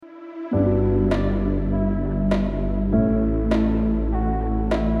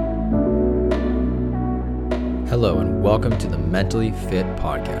Hello and welcome to the Mentally Fit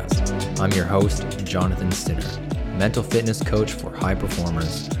Podcast. I'm your host, Jonathan Stinner, mental fitness coach for high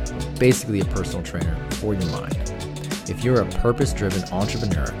performers, basically a personal trainer for your mind. If you're a purpose-driven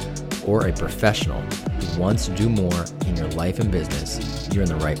entrepreneur or a professional who wants to do more in your life and business, you're in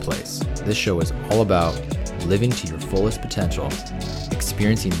the right place. This show is all about living to your fullest potential,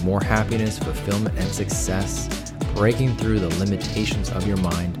 experiencing more happiness, fulfillment, and success, breaking through the limitations of your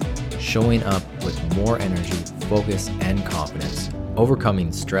mind, showing up with more energy, focus, and confidence,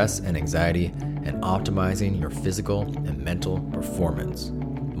 overcoming stress and anxiety, and optimizing your physical and mental performance.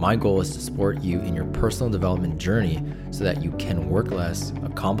 My goal is to support you in your personal development journey so that you can work less,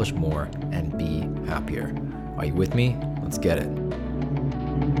 accomplish more, and be happier. Are you with me? Let's get it.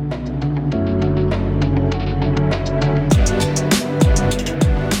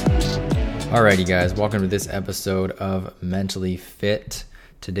 Alrighty guys, welcome to this episode of Mentally Fit.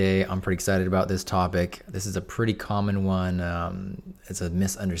 Today, I'm pretty excited about this topic. This is a pretty common one. It's a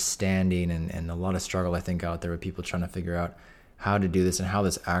misunderstanding and a lot of struggle, I think, out there with people trying to figure out how to do this and how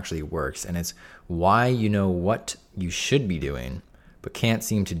this actually works. And it's why you know what you should be doing, but can't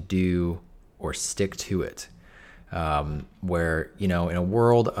seem to do or stick to it. Where, in a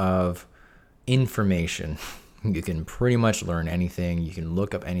world of information, you can pretty much learn anything. You can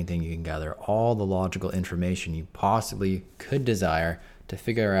look up anything. You can gather all the logical information you possibly could desire to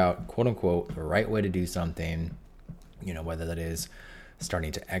figure out, quote unquote, the right way to do something, whether that is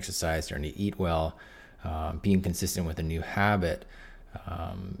starting to exercise, starting to eat well, being consistent with a new habit,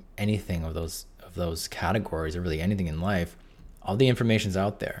 anything of those categories, or really anything in life. All the information's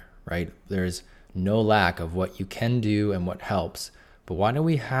out there, right? There's no lack of what you can do and what helps. But why do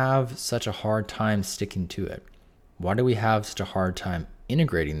we have such a hard time sticking to it? Why do we have such a hard time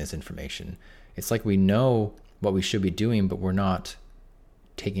integrating this information? It's like we know what we should be doing, but we're not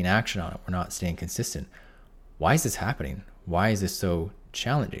taking action on it. We're not staying consistent. Why is this happening? Why is this so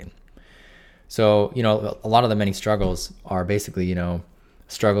challenging? So, a lot of the many struggles are basically,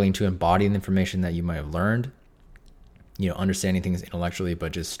 struggling to embody the information that you might have learned, understanding things intellectually,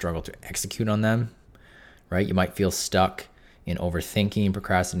 but just struggle to execute on them, right? You might feel stuck in overthinking,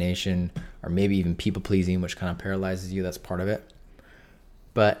 procrastination, or maybe even people pleasing, which kind of paralyzes you. That's part of it.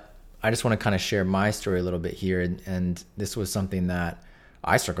 But I just want to kind of share my story a little bit here. And this was something that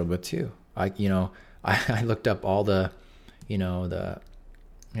I struggled with too. I looked up all the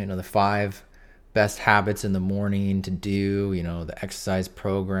 5 best habits in the morning to do, the exercise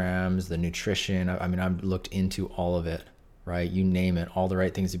programs, the nutrition. I've looked into all of it, right? You name it, all the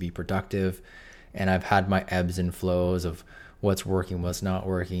right things to be productive. And I've had my ebbs and flows of what's working, what's not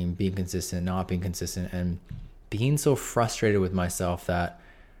working, being consistent, not being consistent, and being so frustrated with myself that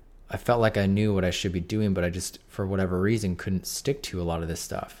I felt like I knew what I should be doing, but I just, for whatever reason, couldn't stick to a lot of this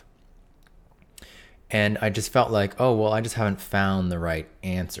stuff. And I just felt like, I just haven't found the right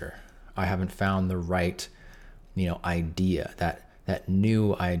answer. I haven't found the right, idea, that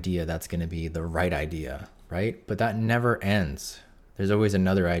new idea that's going to be the right idea, right? But that never ends. There's always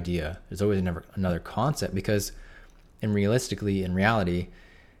another idea. There's always another concept, because in reality,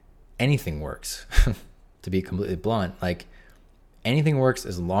 anything works. To be completely blunt, anything works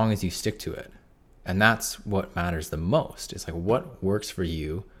as long as you stick to it. And that's what matters the most. It's like, what works for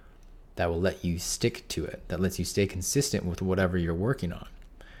you that will let you stick to it, that lets you stay consistent with whatever you're working on.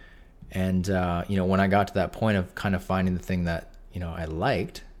 And, when I got to that point of kind of finding the thing that, I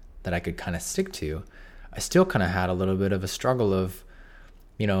liked, that I could kind of stick to, I still kind of had a little bit of a struggle of,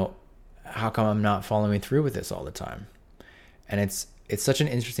 how come I'm not following through with this all the time? And it's such an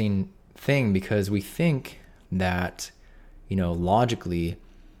interesting thing, because we think that, logically,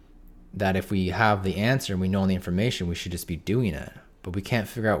 that if we have the answer and we know the information, we should just be doing it. But we can't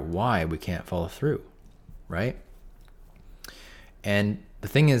figure out why we can't follow through, right? And the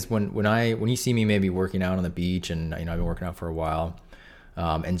thing is, when you see me maybe working out on the beach, and I've been working out for a while,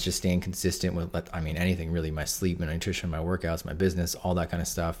 and just staying consistent with anything really, my sleep, my nutrition, my workouts, my business, all that kind of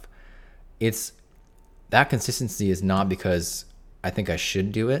stuff, it's that consistency is not because I think I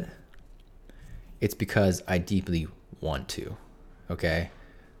should do it. It's because I deeply want to. Okay.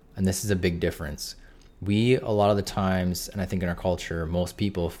 And this is a big difference. A lot of the times, and I think in our culture, most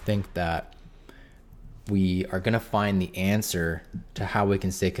people think that we are going to find the answer to how we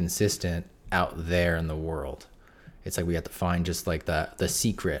can stay consistent out there in the world. It's like we have to find just like the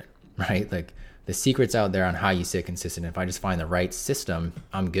secret, right? Like the secret's out there on how you stay consistent. If I just find the right system,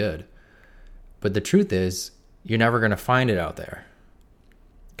 I'm good. But the truth is, you're never going to find it out there.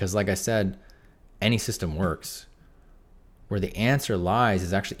 Because like I said, any system works. Where the answer lies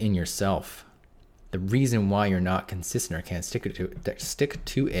is actually in yourself. The reason why you're not consistent or can't stick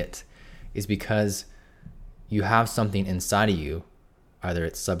to it is because you have something inside of you, either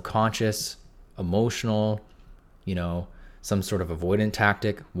it's subconscious, emotional, some sort of avoidant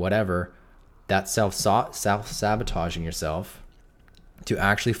tactic, whatever, that self-sabotaging yourself to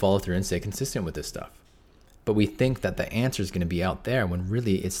actually follow through and stay consistent with this stuff. But we think that the answer is going to be out there when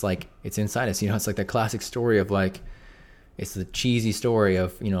really it's like it's inside us. It's like the classic story of it's the cheesy story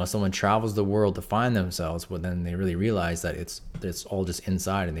of, someone travels the world to find themselves, but then they really realize that it's all just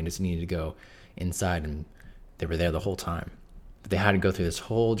inside and they just needed to go inside and they were there the whole time. But they had to go through this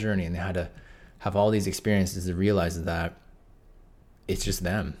whole journey and they had to have all these experiences to realize that it's just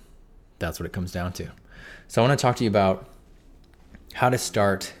them. That's what it comes down to. So I want to talk to you about how to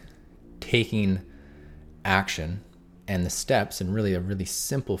start taking action and the steps in really a really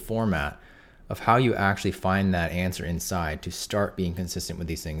simple format of how you actually find that answer inside to start being consistent with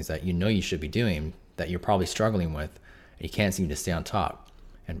these things that you should be doing, that you're probably struggling with, and you can't seem to stay on top,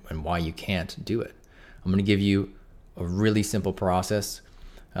 and why you can't do it. I'm going to give you a really simple process.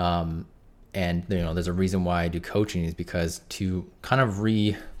 And there's a reason why I do coaching, is because to kind of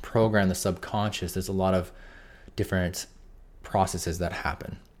reprogram the subconscious, there's a lot of different processes that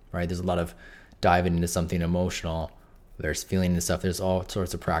happen, right? There's a lot of diving into something emotional. There's feeling and stuff. There's all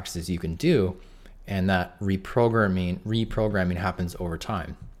sorts of practices you can do. And that reprogramming happens over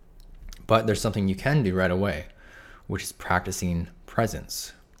time. But there's something you can do right away, which is practicing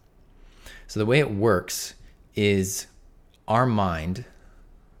presence. So the way it works is our mind,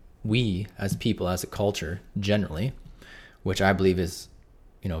 we as people, as a culture generally, which I believe is,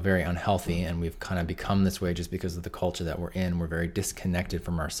 very unhealthy, and we've kind of become this way just because of the culture that we're in. We're very disconnected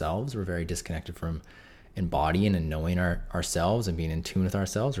from ourselves. We're very disconnected from embodying and knowing ourselves and being in tune with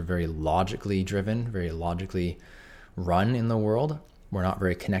ourselves. We're very logically driven, very logically run in the world. We're not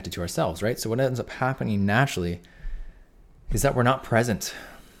very connected to ourselves, right? So what ends up happening naturally is that we're not present.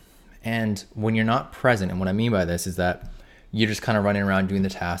 And when you're not present, and what I mean by this is that you're just kind of running around doing the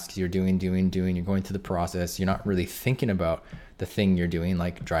tasks, you're doing, you're going through the process. You're not really thinking about the thing you're doing,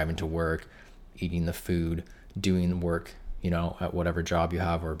 like driving to work, eating the food, doing work, at whatever job you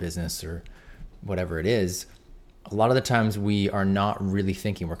have or business or whatever it is. A lot of the times we are not really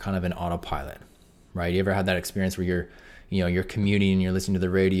thinking. We're kind of in autopilot, right? You ever had that experience where you're commuting and you're listening to the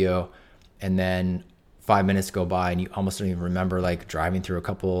radio, and then 5 minutes go by and you almost don't even remember driving through a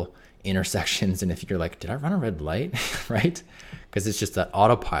couple intersections, and if you're like, did I run a red light? Right? Because it's just that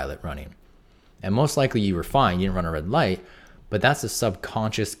autopilot running. And most likely you were fine, you didn't run a red light, but that's the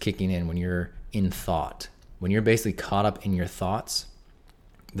subconscious kicking in when you're in thought. When you're basically caught up in your thoughts,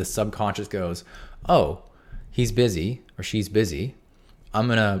 the subconscious goes, oh, he's busy or she's busy. I'm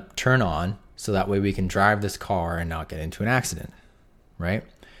going to turn on so that way we can drive this car and not get into an accident, right?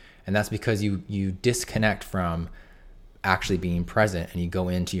 And that's because you disconnect from actually being present and you go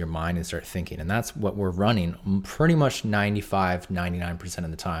into your mind and start thinking. And that's what we're running pretty much 99%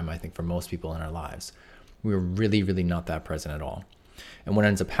 of the time, I think, for most people in our lives. We're really, really not that present at all. And what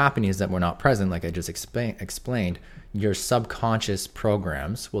ends up happening is that we're not present, like I just explained. Your subconscious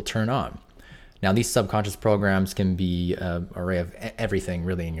programs will turn on. Now, these subconscious programs can be an array of everything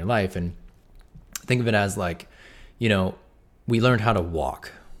really in your life. And think of it as we learned how to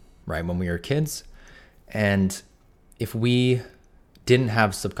walk, right, when we were kids. And if we didn't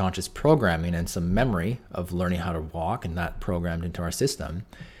have subconscious programming and some memory of learning how to walk and that programmed into our system,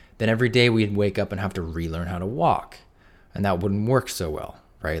 then every day we'd wake up and have to relearn how to walk. And that wouldn't work so well,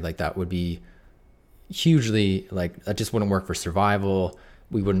 right? That would be hugely, that just wouldn't work for survival.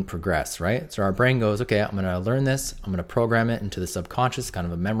 We wouldn't progress, right? So our brain goes, okay, I'm going to learn this. I'm going to program it into the subconscious, kind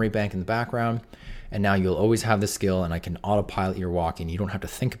of a memory bank in the background. And now you'll always have the skill, and I can autopilot your walking. You don't have to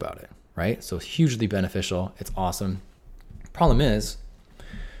think about it, right? So it's hugely beneficial. It's awesome. Problem is,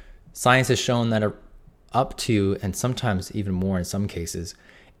 science has shown that up to, and sometimes even more in some cases,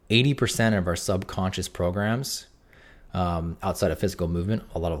 80% of our subconscious programs, outside of physical movement,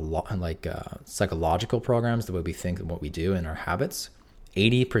 a lot of psychological programs, the way we think and what we do and our habits,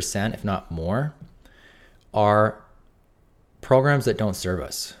 80%, if not more, are programs that don't serve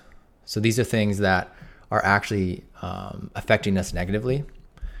us. So these are things that are actually affecting us negatively,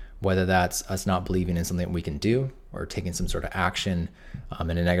 whether that's us not believing in something that we can do or taking some sort of action in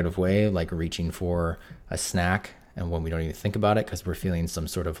a negative way, like reaching for a snack and when we don't even think about it because we're feeling some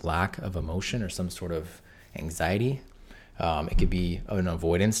sort of lack of emotion or some sort of anxiety. It could be an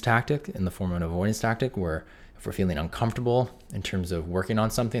avoidance tactic, in the form of an avoidance tactic, where if we're feeling uncomfortable in terms of working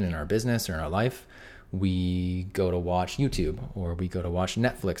on something in our business or in our life, we go to watch YouTube or we go to watch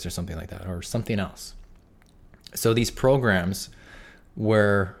Netflix or something like that, or something else. So these programs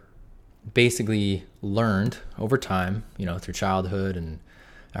were basically learned over time, through childhood and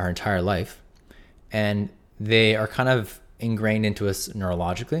our entire life. And they are kind of ingrained into us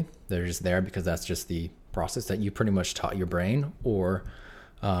neurologically. They're just there because that's just the process that you pretty much taught your brain, or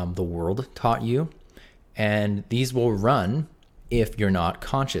the world taught you. And these will run if you're not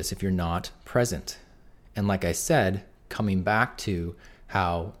conscious, if you're not present. And like I said, coming back to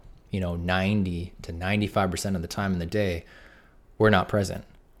how, 90 to 95% of the time in the day, we're not present.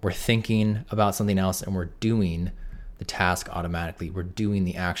 We're thinking about something else and we're doing the task automatically. We're doing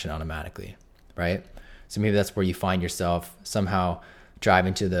the action automatically, right? So maybe that's where you find yourself somehow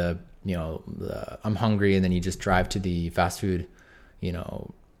driving to the I'm hungry, and then you just drive to the fast food,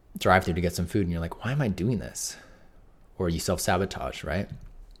 drive-through to get some food, and you're like, why am I doing this? Or you self-sabotage, right?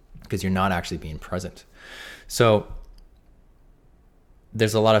 Because you're not actually being present. So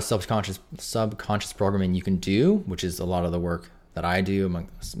there's a lot of subconscious programming you can do, which is a lot of the work that I do, among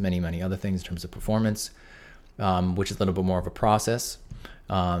many, many other things in terms of performance, which is a little bit more of a process.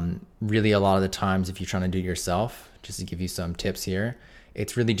 Really, a lot of the times, if you're trying to do it yourself, just to give you some tips here,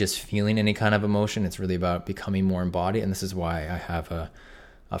 it's really just feeling any kind of emotion. It's really about becoming more embodied. And this is why I have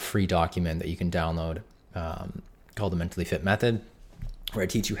a free document that you can download called the Mentally Fit Method, where I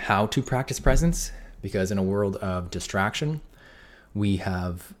teach you how to practice presence. Because in a world of distraction, we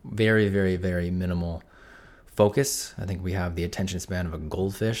have very, very, very minimal focus. I think we have the attention span of a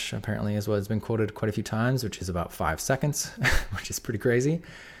goldfish, apparently, is what has been quoted quite a few times, which is about 5 seconds, which is pretty crazy.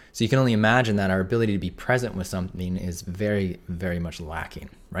 So you can only imagine that our ability to be present with something is very, very much lacking,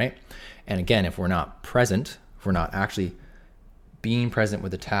 right? And again, if we're not present, if we're not actually being present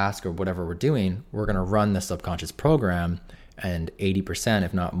with the task or whatever we're doing, we're going to run the subconscious program, and 80%,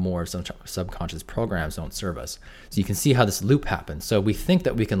 if not more, of some subconscious programs don't serve us. So you can see how this loop happens. So we think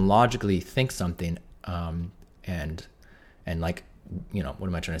that we can logically think something, and like, what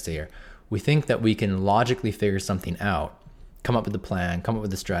am I trying to say here? We think that we can logically figure something out, come up with a plan, come up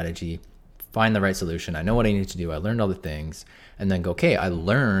with a strategy, find the right solution. I know what I need to do. I learned all the things, and then go, okay, I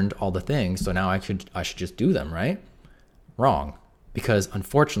learned all the things, so now I should just do them, right? Wrong. Because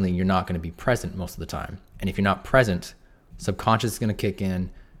unfortunately, you're not going to be present most of the time. And if you're not present, subconscious is going to kick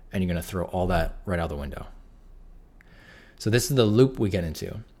in, and you're going to throw all that right out the window. So this is the loop we get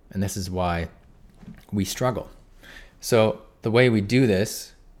into, and this is why we struggle. So the way we do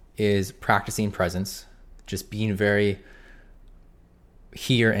this is practicing presence, just being very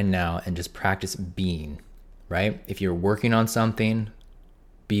here and now, and just practice being, right? If you're working on something,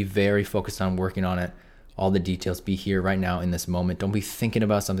 be very focused on working on it. All the details, be here right now in this moment. Don't be thinking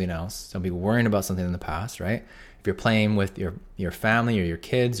about something else. Don't be worrying about something in the past, right? If you're playing with your family or your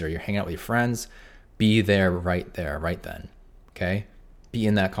kids, or you're hanging out with your friends, be there, right then, okay? Be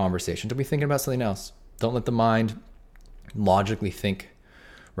in that conversation. Don't be thinking about something else. Don't let the mind logically think,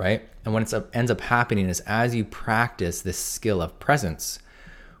 right? And what ends up happening is, as you practice this skill of presence,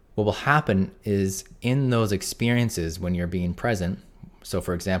 what will happen is, in those experiences when you're being present, so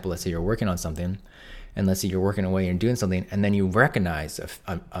for example, let's say you're working on something, and let's say you're working away and doing something, and then you recognize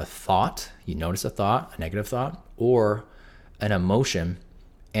a thought, you notice a thought, a negative thought, or an emotion,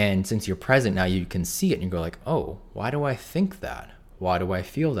 and since you're present now, you can see it, and you go like, oh, why do I think that? Why do I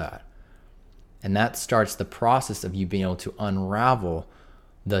feel that? And that starts the process of you being able to unravel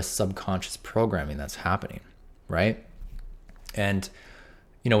the subconscious programming that's happening, right? And,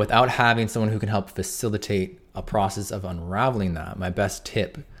 without having someone who can help facilitate a process of unraveling that, my best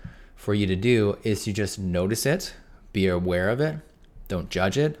tip for you to do is to just notice it, be aware of it, don't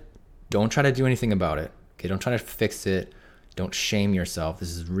judge it, don't try to do anything about it, okay? Don't try to fix it, don't shame yourself. This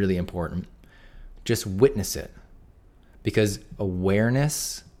is really important. Just witness it, because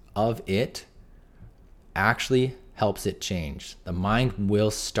awareness of it actually helps it change. The mind will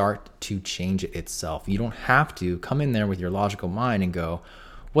start to change it itself. You don't have to come in there with your logical mind and go,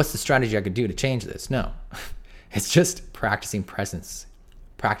 what's the strategy I could do to change this? No, it's just practicing presence,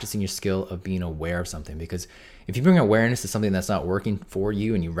 practicing your skill of being aware of something. Because if you bring awareness to something that's not working for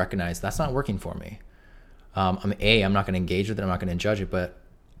you, and you recognize that's not working for me, I'm not going to engage with it, I'm not going to judge it, but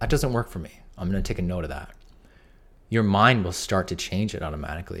that doesn't work for me. I'm going to take a note of that. Your mind will start to change it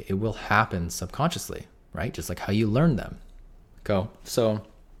automatically. It will happen subconsciously, right? Just like how you learn them. So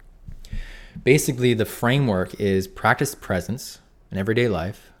basically the framework is practice presence in everyday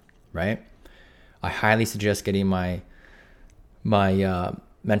life, right? I highly suggest getting my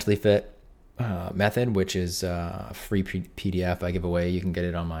Mentally Fit method, which is a free PDF I give away. You can get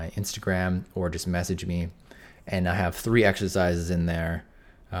it on my Instagram or just message me. And I have 3 exercises in there.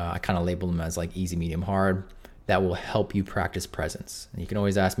 I kind of label them as like easy, medium, hard. That will help you practice presence. And you can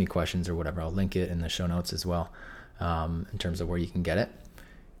always ask me questions or whatever. I'll link it in the show notes as well, in terms of where you can get it.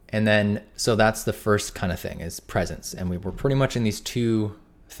 And then, so that's the first kind of thing, is presence. And we're pretty much in these 2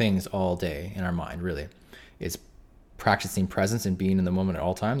 things all day in our mind, really. is practicing presence and being in the moment at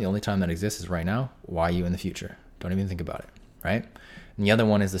all time. The only time that exists is right now. Why you in the future? Don't even think about it, right? And the other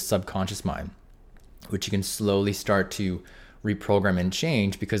one is the subconscious mind, which you can slowly start to reprogram and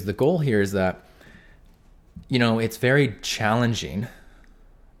change, because the goal here is that, it's very challenging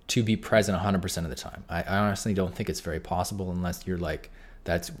to be present 100% of the time. I honestly don't think it's very possible unless you're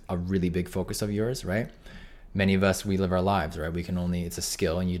that's a really big focus of yours, right? Many of us, we live our lives, right? It's a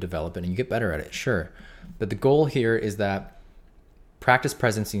skill and you develop it and you get better at it, sure. But the goal here is that practice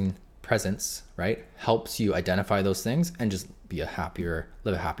presence, right? Helps you identify those things and just live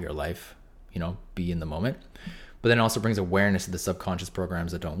a happier life, be in the moment. But then also brings awareness to the subconscious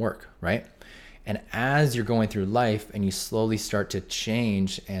programs that don't work, right? And as you're going through life and you slowly start to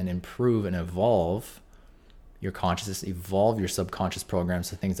change and improve and evolve your consciousness, evolve your subconscious programs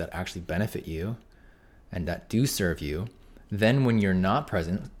to things that actually benefit you and that do serve you, then when you're not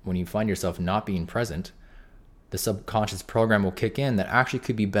present, when you find yourself not being present, the subconscious program will kick in that actually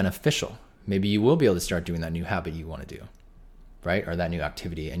could be beneficial. Maybe you will be able to start doing that new habit you want to do, right? Or that new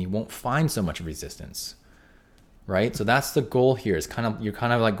activity, and you won't find so much resistance, right? So that's the goal here, is you're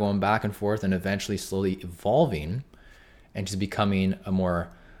kind of like going back and forth and eventually slowly evolving and just becoming a more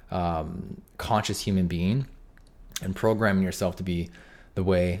conscious human being and programming yourself to be the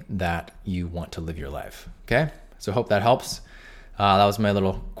way that you want to live your life. Okay? So hope that helps. That was my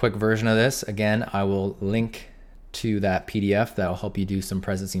little quick version of this. Again, I will link to that PDF that will help you do some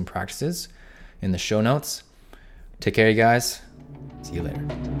presencing practices in the show notes. Take care, you guys. See you later.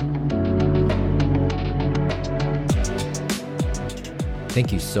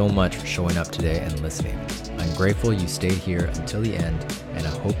 Thank you so much for showing up today and listening. I'm grateful you stayed here until the end, and I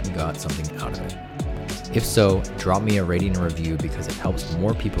hope you got something out of it. If so, drop me a rating and review, because it helps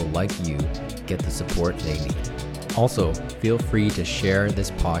more people like you get the support they need. Also, feel free to share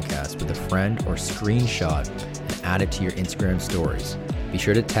this podcast with a friend or screenshot and add it to your Instagram stories. Be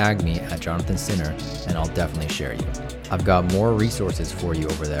sure to tag me at Jonathan Sinner, and I'll definitely share you. I've got more resources for you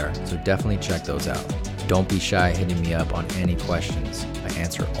over there, so definitely check those out. Don't be shy hitting me up on any questions. I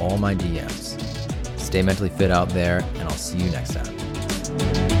answer all my DMs. Stay mentally fit out there, and I'll see you next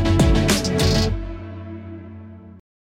time.